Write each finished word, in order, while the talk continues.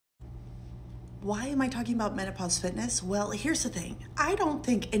Why am I talking about menopause fitness? Well, here's the thing. I don't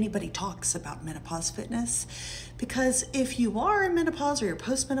think anybody talks about menopause fitness because if you are in menopause or you're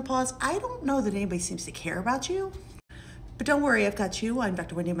post-menopause, I don't know that anybody seems to care about you. But don't worry, I've got you. I'm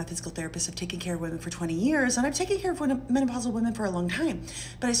Dr. Wendy, I'm a physical therapist. I've taken care of women for 20 years, and I've taken care of menopausal women for a long time.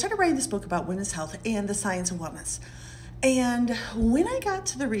 But I started writing this book about women's health and the science of wellness. And when I got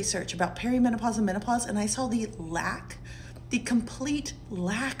to the research about perimenopause and menopause, and I saw the complete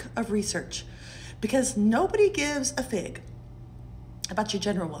lack of research, because nobody gives a fig about your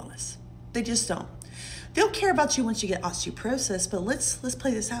general wellness. They just don't. They'll care about you once you get osteoporosis, but let's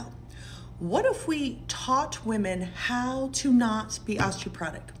play this out. What if we taught women how to not be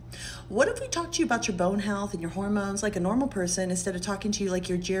osteoporotic? What if we talked to you about your bone health and your hormones like a normal person instead of talking to you like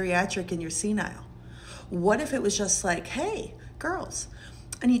you're geriatric and you're senile? What if it was just like, hey, girls,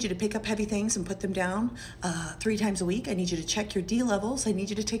 I need you to pick up heavy things and put them down 3 times a week. I need you to check your D levels. I need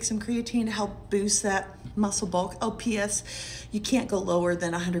you to take some creatine to help boost that muscle bulk. Oh, P.S., you can't go lower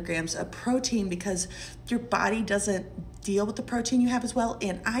than 100 grams of protein because your body doesn't deal with the protein you have as well.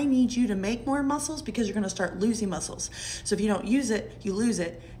 And I need you to make more muscles because you're going to start losing muscles. So if you don't use it, you lose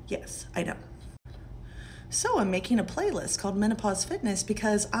it. Yes, I know. So I'm making a playlist called Menopause Fitness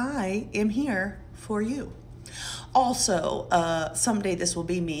because I am here for you. Also, someday this will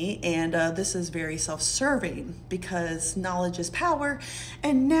be me, and this is very self-serving because knowledge is power.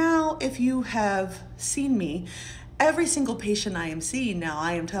 And now if you have seen me, every single patient I am seeing now,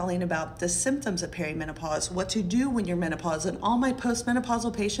 I am telling about the symptoms of perimenopause, what to do when you're menopause, and all my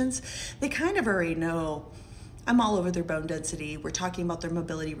postmenopausal patients, they kind of already know. I'm all over their bone density. We're talking about their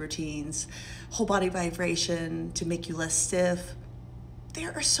mobility routines, whole body vibration to make you less stiff.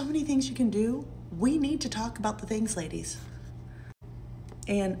 There are so many things you can do. We need to talk about the things, ladies.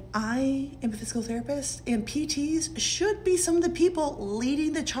 And I am a physical therapist, and PTs should be some of the people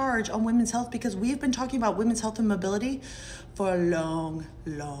leading the charge on women's health because we've been talking about women's health and mobility for a long,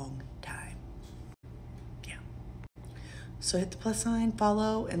 long time. Yeah. So hit the plus sign,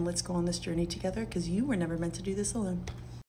 follow, and let's go on this journey together because you were never meant to do this alone.